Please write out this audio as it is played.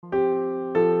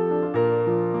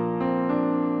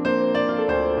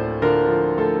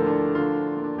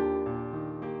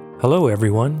Hello,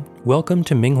 everyone. Welcome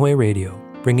to Minghui Radio,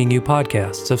 bringing you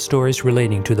podcasts of stories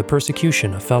relating to the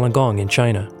persecution of Falun Gong in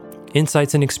China,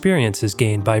 insights and experiences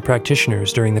gained by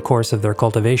practitioners during the course of their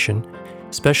cultivation,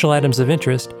 special items of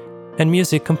interest, and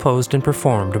music composed and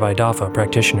performed by DAFA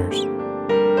practitioners.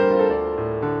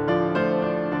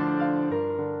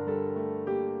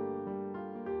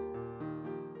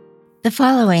 The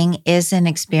following is an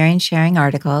experience-sharing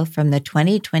article from the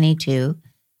 2022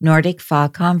 Nordic Fa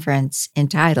Conference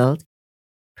entitled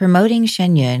Promoting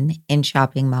Shenyun in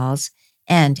Shopping Malls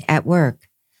and at Work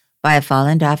by a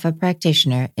Falun Dafa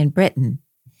practitioner in Britain.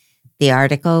 The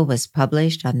article was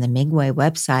published on the Minghui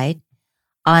website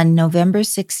on November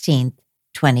 16,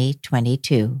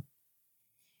 2022.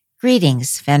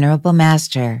 Greetings, Venerable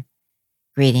Master.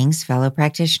 Greetings, fellow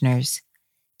practitioners.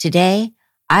 Today,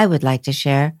 I would like to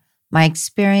share my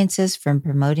experiences from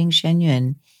promoting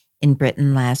Shenyun in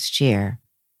Britain last year.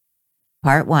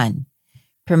 Part 1.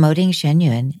 Promoting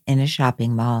Shenyun in a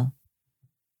shopping mall.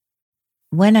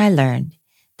 When I learned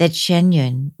that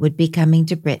Shenyun would be coming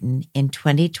to Britain in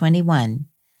 2021,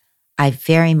 I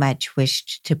very much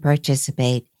wished to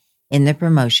participate in the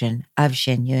promotion of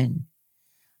Shenyun.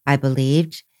 I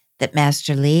believed that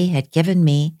Master Li had given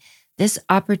me this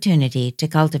opportunity to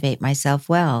cultivate myself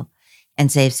well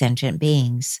and save sentient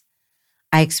beings.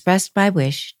 I expressed my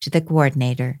wish to the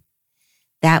coordinator.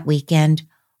 That weekend,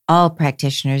 all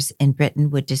practitioners in Britain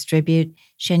would distribute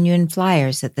Shenyun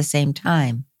flyers at the same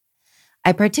time.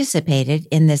 I participated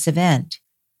in this event.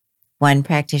 One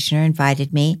practitioner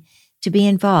invited me to be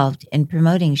involved in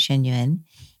promoting Shenyun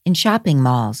in shopping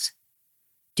malls.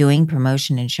 Doing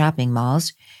promotion in shopping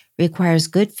malls requires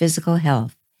good physical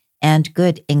health and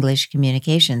good English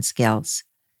communication skills.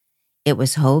 It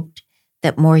was hoped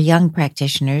that more young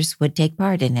practitioners would take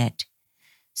part in it.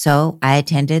 So I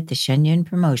attended the Shenyun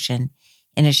promotion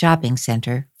in a shopping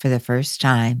center for the first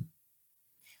time.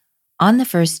 On the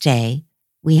first day,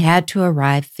 we had to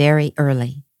arrive very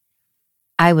early.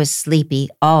 I was sleepy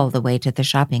all the way to the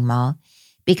shopping mall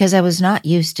because I was not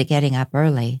used to getting up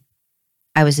early.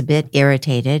 I was a bit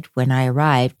irritated when I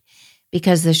arrived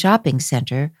because the shopping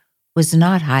center was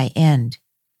not high-end.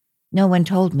 No one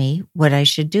told me what I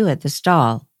should do at the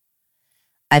stall.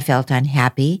 I felt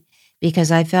unhappy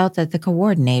because I felt that the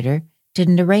coordinator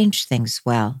didn't arrange things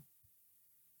well.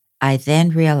 I then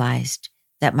realized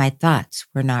that my thoughts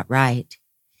were not right.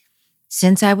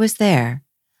 Since I was there,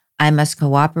 I must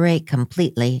cooperate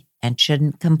completely and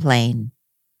shouldn't complain.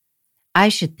 I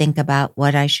should think about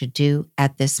what I should do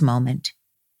at this moment.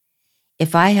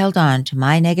 If I held on to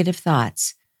my negative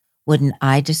thoughts, wouldn't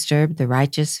I disturb the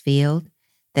righteous field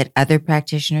that other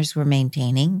practitioners were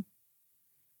maintaining?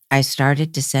 I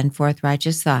started to send forth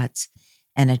righteous thoughts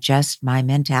and adjust my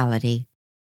mentality.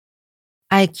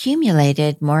 I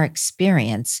accumulated more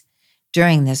experience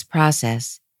during this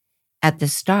process. At the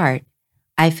start,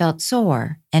 I felt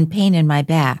sore and pain in my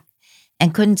back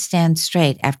and couldn't stand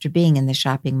straight after being in the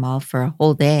shopping mall for a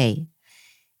whole day.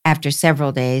 After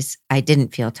several days, I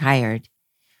didn't feel tired.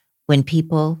 When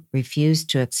people refused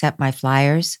to accept my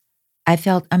flyers, I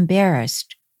felt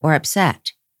embarrassed or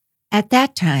upset. At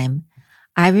that time,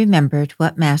 I remembered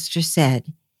what Master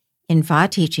said in Fa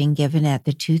teaching given at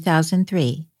the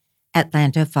 2003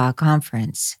 Atlanta Fa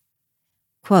Conference.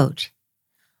 Quote,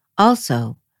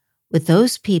 also, with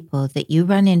those people that you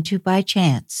run into by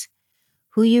chance,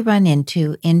 who you run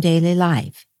into in daily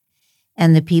life,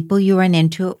 and the people you run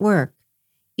into at work,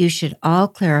 you should all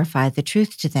clarify the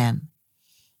truth to them.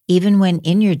 Even when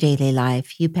in your daily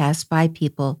life you pass by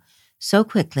people so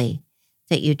quickly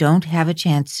that you don't have a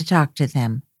chance to talk to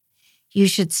them, you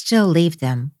should still leave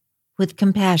them with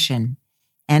compassion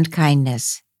and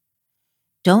kindness.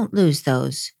 Don't lose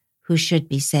those who should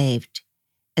be saved,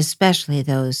 especially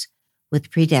those with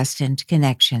predestined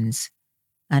connections.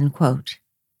 Unquote.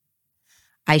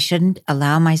 I shouldn't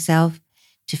allow myself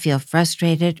to feel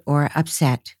frustrated or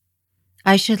upset.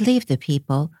 I should leave the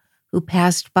people who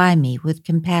passed by me with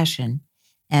compassion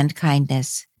and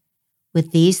kindness.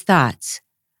 With these thoughts,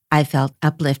 I felt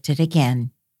uplifted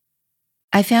again.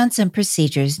 I found some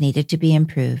procedures needed to be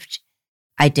improved.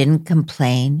 I didn't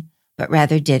complain, but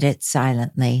rather did it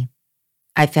silently.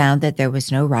 I found that there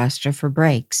was no roster for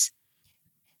breaks.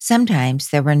 Sometimes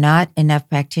there were not enough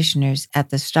practitioners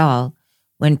at the stall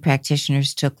when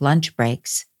practitioners took lunch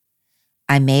breaks.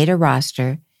 I made a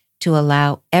roster to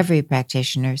allow every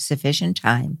practitioner sufficient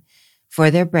time for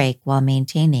their break while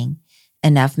maintaining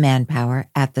enough manpower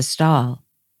at the stall.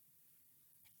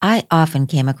 I often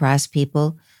came across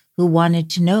people who wanted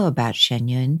to know about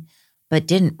Shenyun but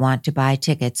didn't want to buy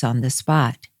tickets on the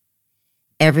spot.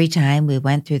 Every time we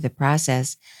went through the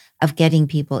process of getting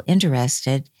people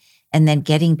interested and then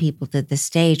getting people to the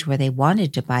stage where they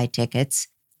wanted to buy tickets,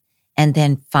 and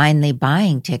then finally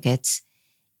buying tickets,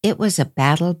 it was a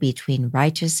battle between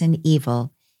righteous and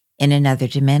evil in another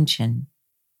dimension.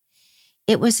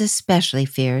 It was especially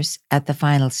fierce at the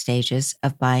final stages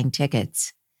of buying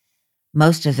tickets.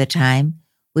 Most of the time,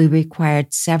 we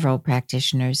required several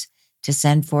practitioners to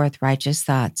send forth righteous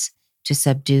thoughts to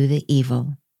subdue the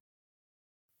evil.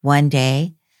 One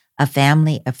day, a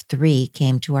family of 3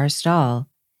 came to our stall.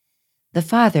 The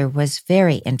father was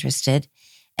very interested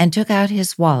and took out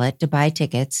his wallet to buy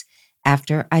tickets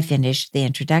after I finished the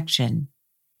introduction.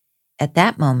 At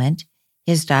that moment,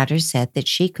 his daughter said that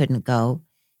she couldn't go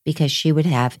because she would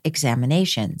have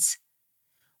examinations.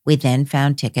 We then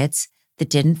found tickets that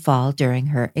didn't fall during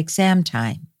her exam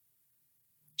time.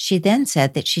 She then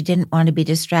said that she didn't want to be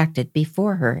distracted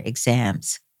before her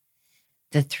exams.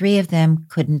 The 3 of them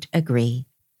couldn't agree.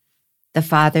 The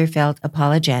father felt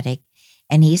apologetic,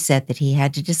 and he said that he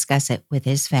had to discuss it with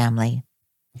his family.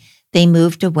 They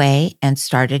moved away and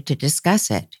started to discuss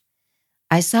it.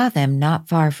 I saw them not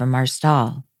far from our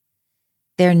stall.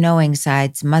 Their knowing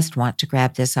sides must want to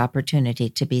grab this opportunity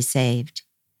to be saved.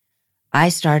 I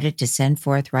started to send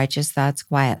forth righteous thoughts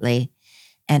quietly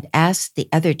and asked the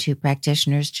other 2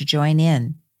 practitioners to join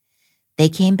in. They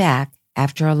came back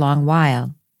after a long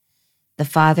while. The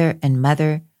father and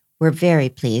mother were very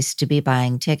pleased to be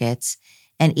buying tickets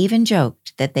and even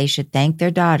joked that they should thank their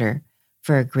daughter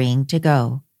for agreeing to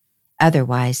go.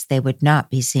 Otherwise, they would not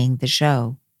be seeing the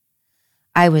show.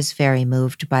 I was very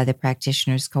moved by the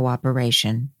practitioners'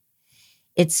 cooperation.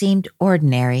 It seemed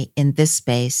ordinary in this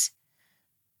space.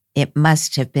 It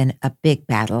must have been a big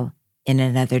battle in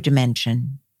another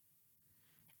dimension.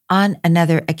 On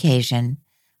another occasion,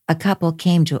 a couple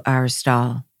came to our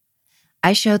stall.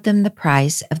 I showed them the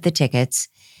price of the tickets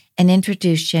and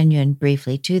introduced Shen Yun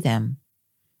briefly to them.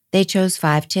 They chose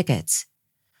 5 tickets.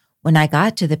 When I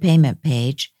got to the payment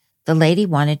page, the lady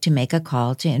wanted to make a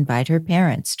call to invite her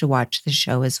parents to watch the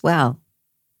show as well.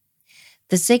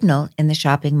 The signal in the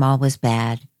shopping mall was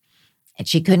bad, and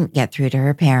she couldn't get through to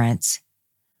her parents.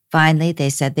 Finally,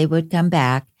 they said they would come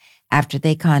back after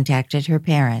they contacted her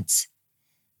parents.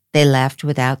 They left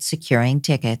without securing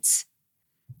tickets.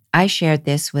 I shared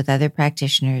this with other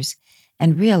practitioners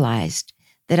and realized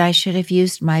that I should have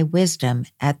used my wisdom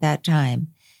at that time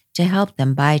to help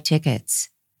them buy tickets.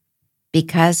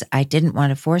 Because I didn't want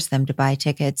to force them to buy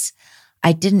tickets,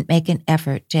 I didn't make an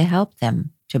effort to help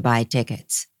them to buy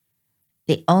tickets.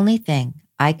 The only thing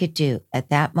I could do at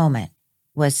that moment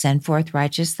was send forth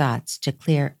righteous thoughts to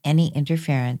clear any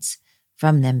interference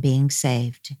from them being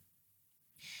saved.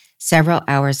 Several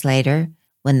hours later,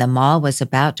 when the mall was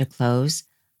about to close,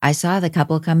 I saw the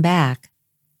couple come back.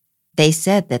 They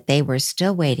said that they were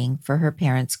still waiting for her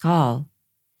parents' call.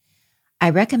 I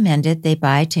recommended they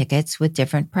buy tickets with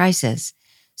different prices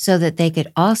so that they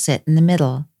could all sit in the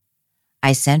middle.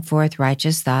 I sent forth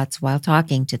righteous thoughts while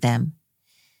talking to them.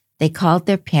 They called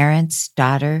their parents,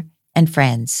 daughter, and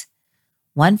friends.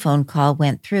 One phone call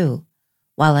went through,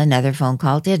 while another phone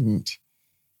call didn't.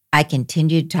 I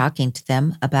continued talking to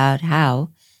them about how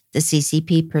the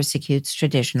CCP persecutes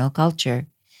traditional culture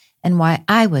and why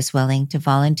I was willing to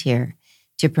volunteer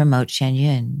to promote Shen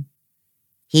Yun.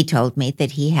 He told me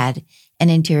that he had an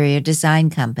interior design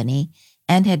company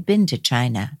and had been to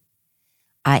China.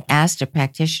 I asked a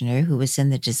practitioner who was in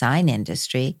the design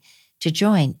industry to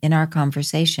join in our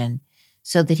conversation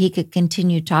so that he could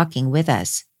continue talking with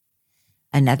us.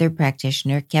 Another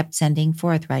practitioner kept sending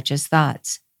forth righteous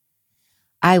thoughts.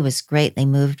 I was greatly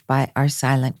moved by our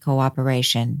silent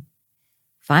cooperation.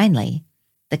 Finally,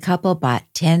 the couple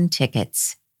bought 10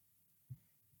 tickets.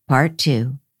 Part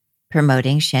 2.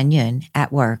 Promoting Shen Yun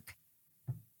at work.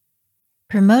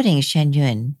 Promoting Shen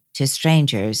Yun to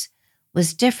strangers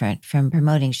was different from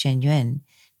promoting Shen Yun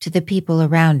to the people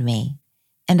around me,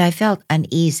 and I felt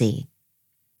uneasy.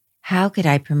 How could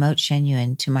I promote Shen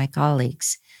Yun to my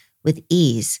colleagues with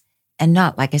ease and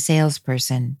not like a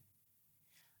salesperson?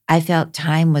 I felt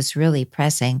time was really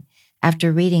pressing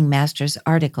after reading Master's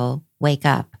article, Wake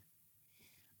Up.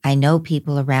 I know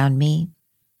people around me,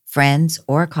 friends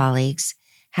or colleagues,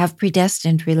 have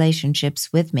predestined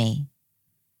relationships with me.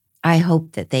 I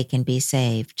hope that they can be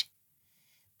saved.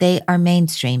 They are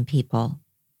mainstream people.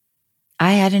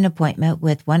 I had an appointment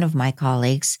with one of my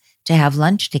colleagues to have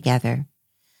lunch together.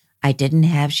 I didn't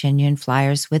have Shen Yun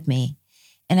flyers with me,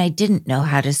 and I didn't know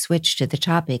how to switch to the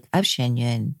topic of Shen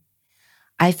Yun.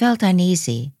 I felt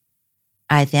uneasy.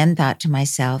 I then thought to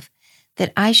myself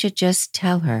that I should just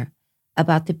tell her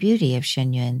about the beauty of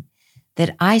Shen Yun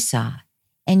that I saw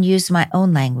and use my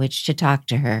own language to talk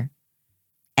to her.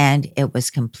 And it was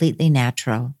completely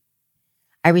natural.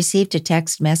 I received a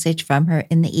text message from her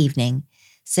in the evening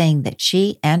saying that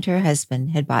she and her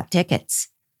husband had bought tickets.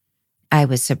 I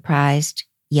was surprised,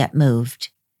 yet moved.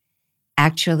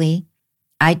 Actually,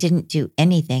 I didn't do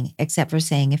anything except for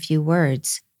saying a few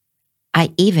words.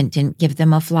 I even didn't give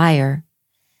them a flyer.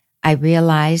 I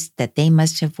realized that they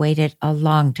must have waited a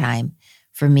long time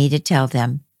for me to tell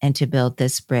them and to build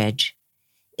this bridge.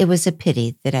 It was a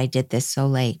pity that I did this so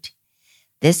late.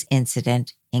 This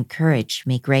incident encouraged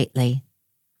me greatly.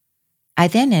 I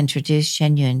then introduced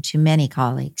Shenyun to many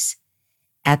colleagues.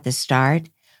 At the start,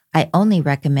 I only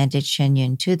recommended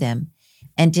Shenyun to them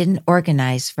and didn't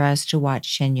organize for us to watch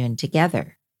Shenyun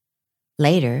together.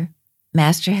 Later,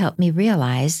 Master helped me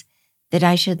realize that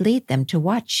I should lead them to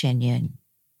watch Shenyun.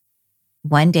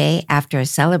 One day, after a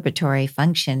celebratory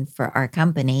function for our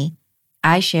company,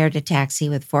 I shared a taxi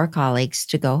with 4 colleagues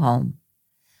to go home.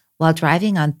 While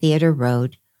driving on Theater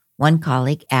Road, one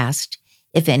colleague asked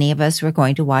if any of us were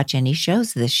going to watch any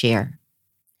shows this year.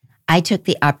 I took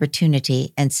the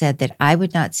opportunity and said that I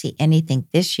would not see anything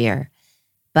this year,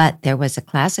 but there was a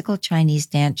classical Chinese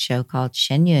dance show called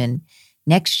Shenyun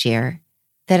next year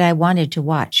that I wanted to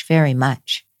watch very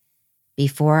much.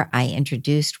 Before I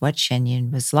introduced what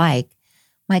Shenyun was like,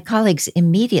 my colleagues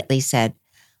immediately said,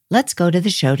 "Let's go to the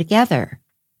show together."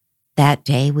 That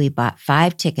day, we bought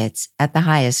 5 tickets at the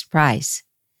highest price.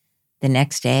 The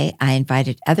next day, I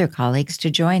invited other colleagues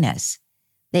to join us.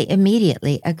 They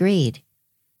immediately agreed.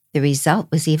 The result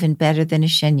was even better than a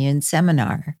Shenyun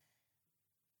seminar.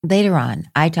 Later on,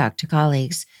 I talked to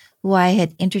colleagues who I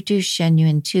had introduced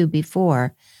Shenyun to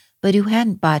before, but who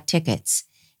hadn't bought tickets,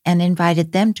 and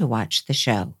invited them to watch the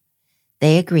show.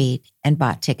 They agreed and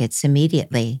bought tickets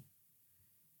immediately.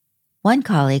 One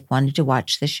colleague wanted to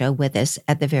watch the show with us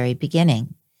at the very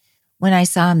beginning. When I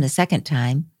saw him the second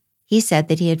time, he said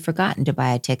that he had forgotten to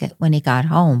buy a ticket when he got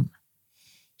home.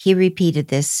 He repeated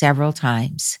this several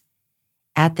times.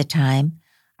 At the time,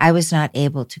 I was not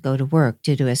able to go to work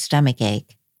due to a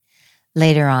stomachache.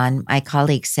 Later on, my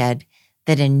colleague said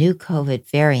that a new COVID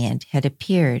variant had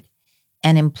appeared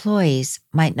and employees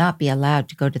might not be allowed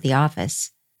to go to the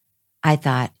office. I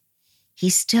thought, he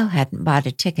still hadn't bought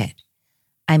a ticket.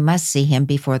 I must see him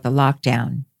before the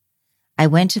lockdown. I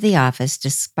went to the office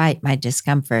despite my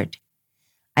discomfort.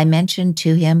 I mentioned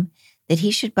to him that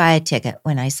he should buy a ticket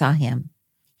when I saw him.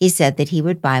 He said that he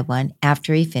would buy one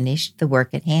after he finished the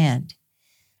work at hand.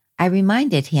 I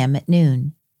reminded him at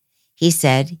noon. He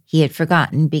said he had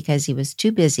forgotten because he was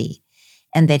too busy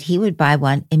and that he would buy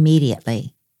one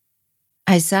immediately.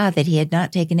 I saw that he had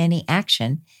not taken any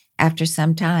action after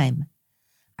some time.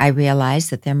 I realized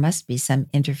that there must be some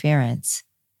interference.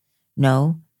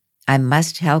 No, I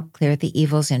must help clear the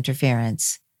evil's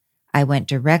interference. I went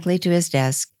directly to his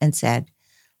desk and said,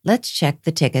 "Let's check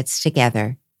the tickets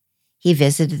together." He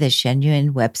visited the Shenyun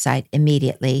website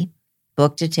immediately,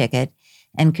 booked a ticket,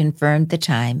 and confirmed the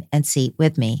time and seat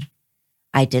with me.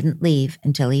 I didn't leave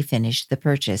until he finished the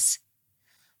purchase.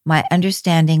 My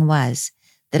understanding was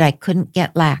that I couldn't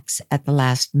get lax at the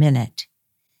last minute.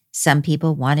 Some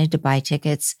people wanted to buy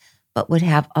tickets but would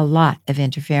have a lot of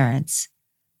interference.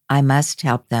 I must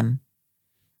help them.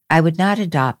 I would not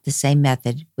adopt the same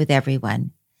method with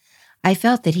everyone. I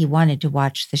felt that he wanted to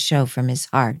watch the show from his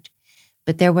heart,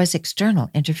 but there was external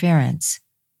interference.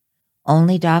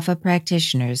 Only Dafa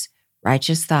practitioners'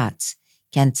 righteous thoughts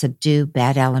can subdue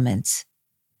bad elements.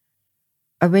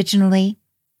 Originally,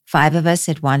 5 of us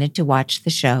had wanted to watch the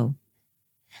show.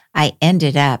 I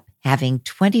ended up having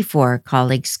 24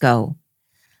 colleagues go.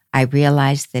 I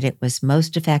realized that it was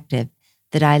most effective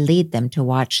that I lead them to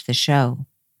watch the show.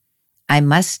 I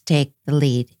must take the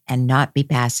lead and not be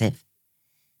passive.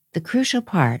 The crucial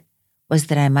part was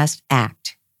that I must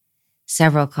act.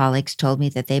 Several colleagues told me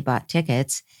that they bought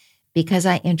tickets because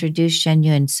I introduced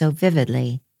Shenyun so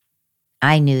vividly.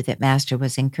 I knew that Master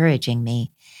was encouraging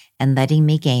me and letting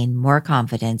me gain more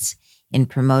confidence in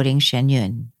promoting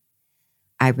Shenyun.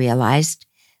 I realized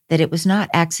that it was not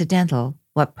accidental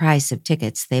what price of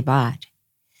tickets they bought.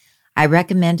 I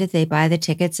recommended they buy the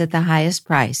tickets at the highest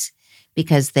price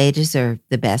because they deserved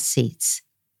the best seats.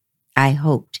 I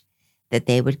hoped that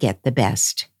they would get the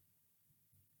best.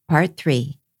 Part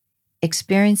 3.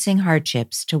 Experiencing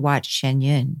hardships to watch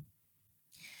Shenyun.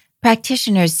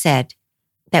 Practitioners said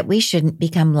that we shouldn't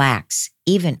become lax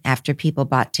even after people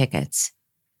bought tickets.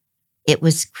 It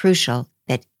was crucial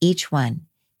that each one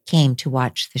came to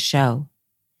watch the show.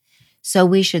 So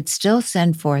we should still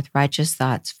send forth righteous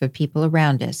thoughts for people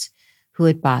around us who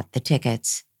had bought the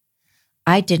tickets.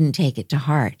 I didn't take it to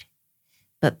heart,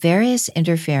 but various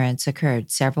interference occurred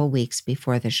several weeks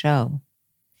before the show.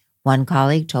 One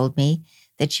colleague told me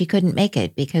that she couldn't make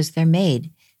it because their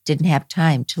maid didn't have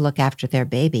time to look after their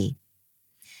baby.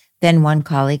 Then one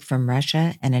colleague from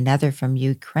Russia and another from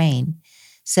Ukraine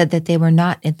said that they were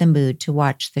not in the mood to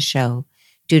watch the show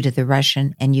due to the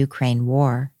Russian and Ukraine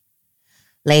war.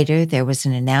 Later, there was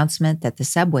an announcement that the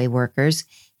subway workers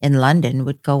in London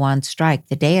would go on strike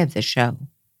the day of the show.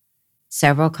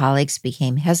 Several colleagues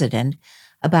became hesitant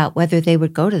about whether they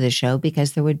would go to the show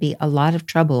because there would be a lot of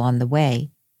trouble on the way.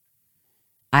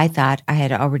 I thought I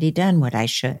had already done what I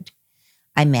should.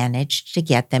 I managed to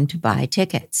get them to buy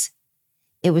tickets.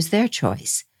 It was their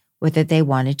choice whether they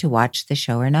wanted to watch the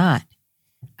show or not.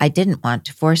 I didn't want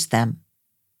to force them.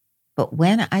 But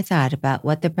when I thought about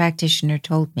what the practitioner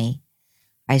told me,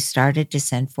 I started to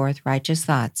send forth righteous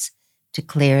thoughts to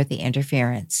clear the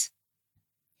interference.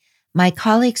 My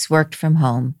colleagues worked from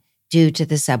home due to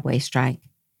the subway strike.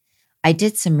 I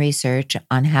did some research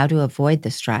on how to avoid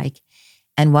the strike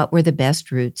and what were the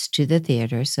best routes to the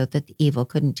theater so that the evil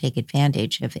couldn't take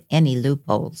advantage of any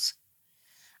loopholes.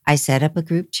 I set up a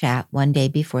group chat one day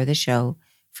before the show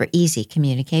for easy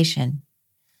communication.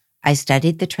 I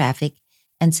studied the traffic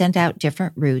and sent out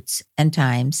different routes and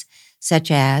times, such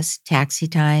as taxi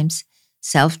times,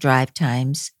 self-drive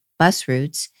times, bus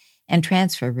routes, and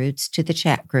transfer routes to the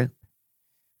chat group.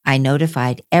 I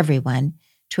notified everyone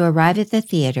to arrive at the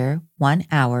theater 1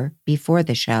 hour before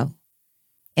the show.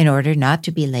 In order not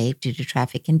to be late due to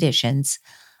traffic conditions,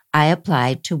 I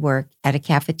applied to work at a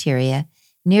cafeteria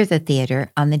near the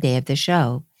theater on the day of the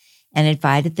show and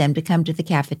invited them to come to the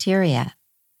cafeteria.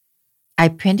 I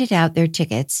printed out their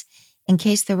tickets in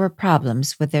case there were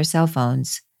problems with their cell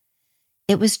phones.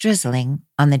 It was drizzling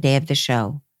on the day of the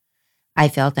show. I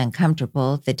felt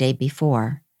uncomfortable the day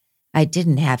before. I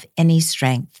didn't have any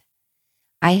strength.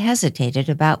 I hesitated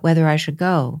about whether I should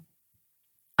go.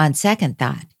 On second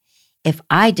thought, if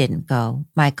I didn't go,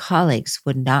 my colleagues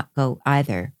would not go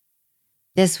either.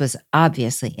 This was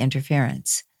obviously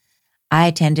interference. I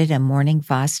attended a morning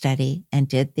VAS study and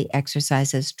did the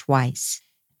exercises twice.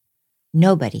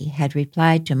 Nobody had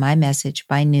replied to my message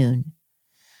by noon.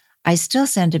 I still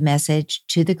sent a message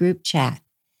to the group chat,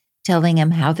 telling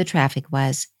them how the traffic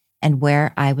was and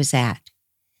where I was at.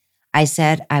 I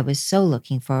said I was so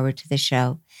looking forward to the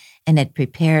show and had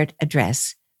prepared a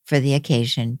dress for the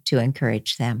occasion to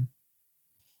encourage them.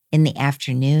 In the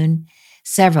afternoon,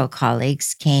 several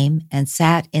colleagues came and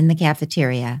sat in the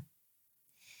cafeteria.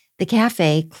 The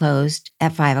cafe closed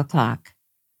at 5 o'clock.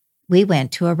 We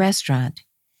went to a restaurant.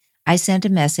 I sent a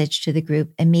message to the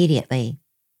group immediately.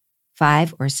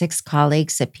 5 or 6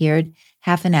 colleagues appeared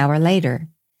half an hour later.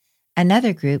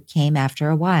 Another group came after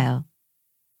a while.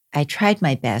 I tried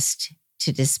my best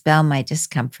to dispel my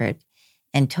discomfort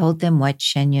and told them what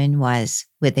Shenyun was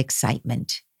with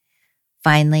excitement.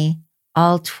 Finally,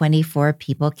 all 24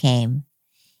 people came.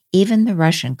 Even the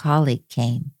Russian colleague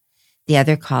came. The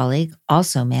other colleague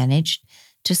also managed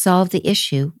to solve the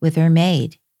issue with her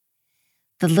maid.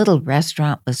 The little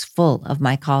restaurant was full of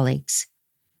my colleagues.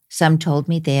 Some told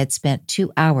me they had spent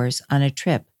 2 hours on a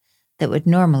trip that would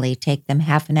normally take them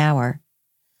half an hour.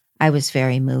 I was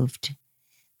very moved.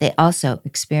 They also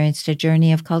experienced a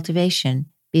journey of cultivation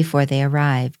before they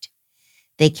arrived.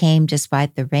 They came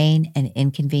despite the rain and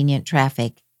inconvenient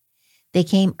traffic. They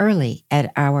came early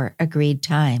at our agreed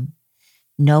time.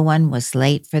 No one was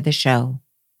late for the show.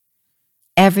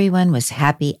 Everyone was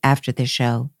happy after the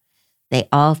show. They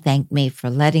all thanked me for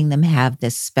letting them have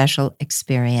this special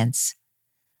experience.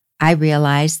 I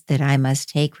realized that I must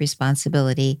take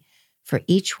responsibility for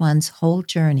each one's whole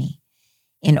journey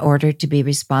in order to be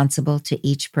responsible to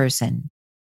each person.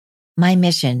 My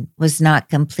mission was not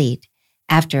complete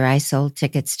after I sold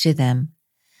tickets to them.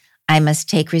 I must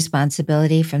take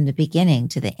responsibility from the beginning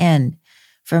to the end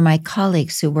for my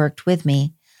colleagues who worked with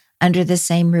me under the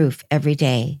same roof every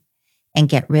day and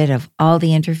get rid of all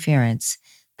the interference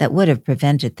that would have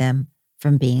prevented them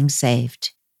from being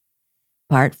saved.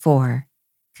 Part 4.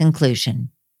 Conclusion.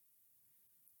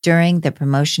 During the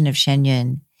promotion of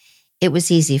Shenyun, it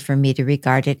was easy for me to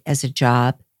regard it as a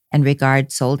job and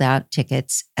regard sold-out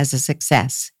tickets as a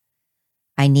success.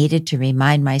 I needed to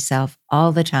remind myself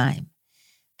all the time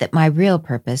that my real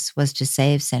purpose was to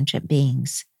save sentient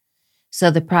beings. So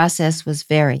the process was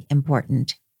very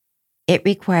important. It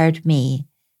required me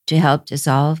to help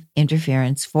dissolve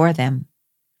interference for them.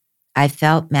 I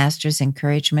felt Master's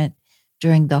encouragement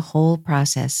during the whole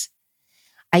process.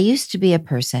 I used to be a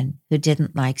person who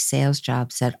didn't like sales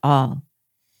jobs at all.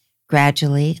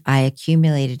 Gradually, I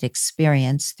accumulated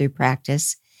experience through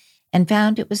practice and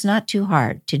found it was not too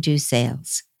hard to do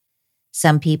sales.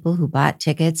 Some people who bought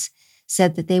tickets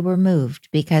said that they were moved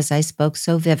because I spoke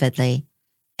so vividly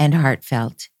and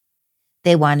heartfelt.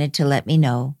 They wanted to let me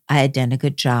know I had done a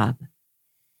good job.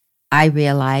 I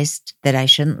realized that I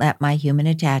shouldn't let my human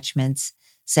attachments,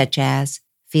 such as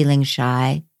feeling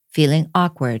shy, feeling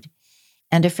awkward,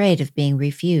 and afraid of being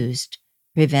refused,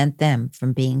 prevent them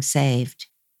from being saved.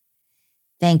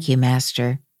 Thank you,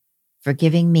 Master, for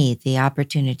giving me the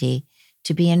opportunity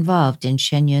to be involved in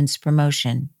Shenyun's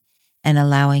promotion and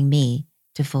allowing me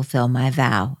to fulfill my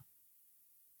vow.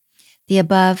 The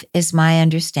above is my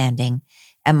understanding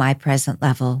at my present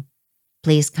level.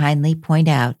 Please kindly point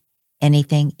out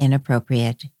anything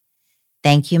inappropriate.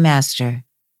 Thank you, Master.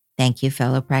 Thank you,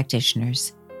 fellow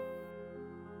practitioners.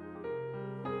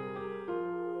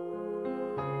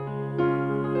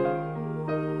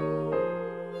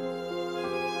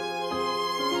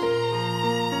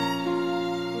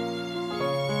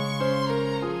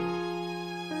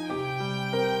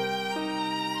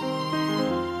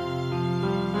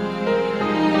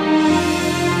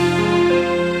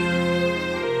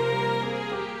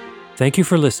 Thank you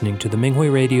for listening to the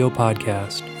Minghui Radio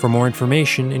podcast. For more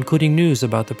information, including news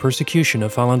about the persecution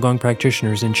of Falun Gong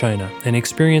practitioners in China and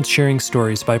experience-sharing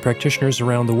stories by practitioners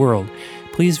around the world,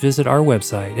 please visit our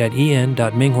website at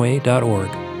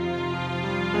en.minghui.org.